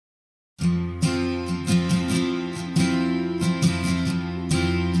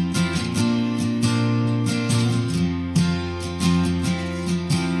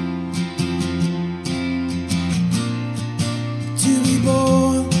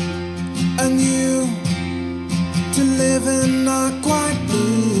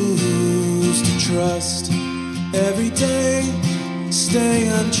trust. Every day stay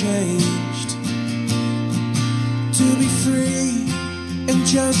unchanged, to be free and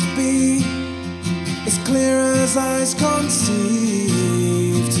just be as clear as eyes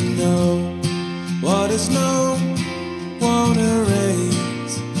conceive. To know what is known won't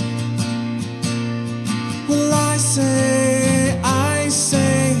erase. Well, I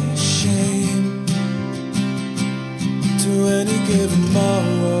say shame to any given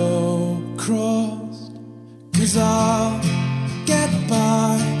morrow crossed, 'cause I'll get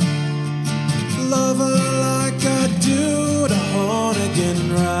by, love her like I do, to horn again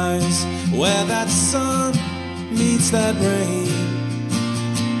and rise, where that sun meets that rain,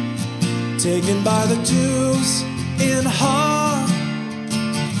 taken by the dews in heart.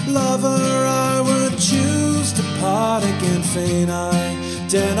 Lover, I would choose to part again fain. I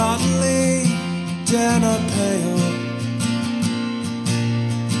dare not leave, dare not pale.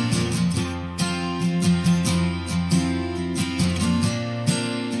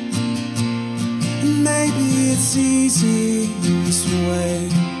 Maybe it's easy this way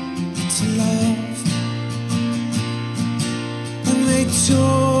to love, and they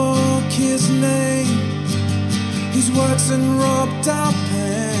took his name, his works, and robbed our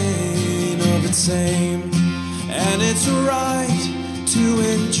pain of its aim. And it's right to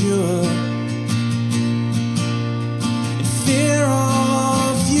endure in fear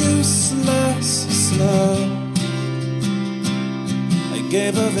of useless slur. I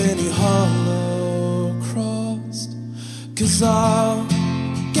gave of any hollow crossed, 'cause I'll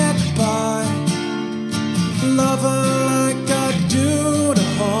get by, love her like I do, to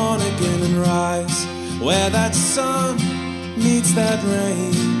horn again and rise, where that sun meets that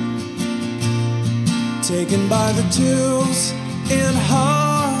rain, taken by the dews in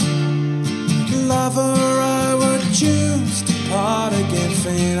heart. Lover, I would choose to part again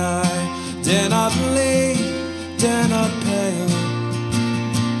fain. I dare not leave, dare not pale,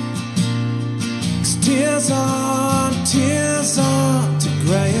 'cause tears on to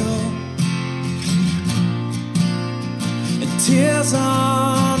grail, and tears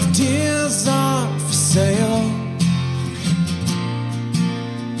on for sale.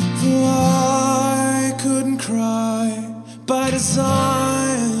 For I couldn't cry by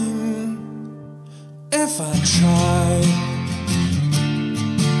design if I tried.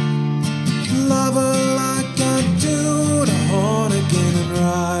 Love her like I do, to horn again and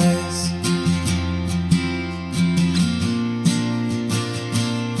rise,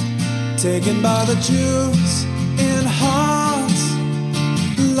 taken by the dews in hearts.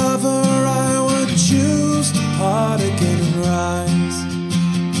 Lover, I would choose to part again and rise.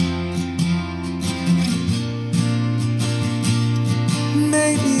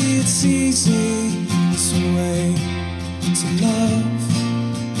 Maybe it's easy this way to love,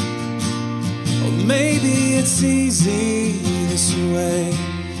 or maybe it's easy this way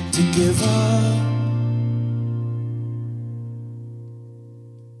to give up.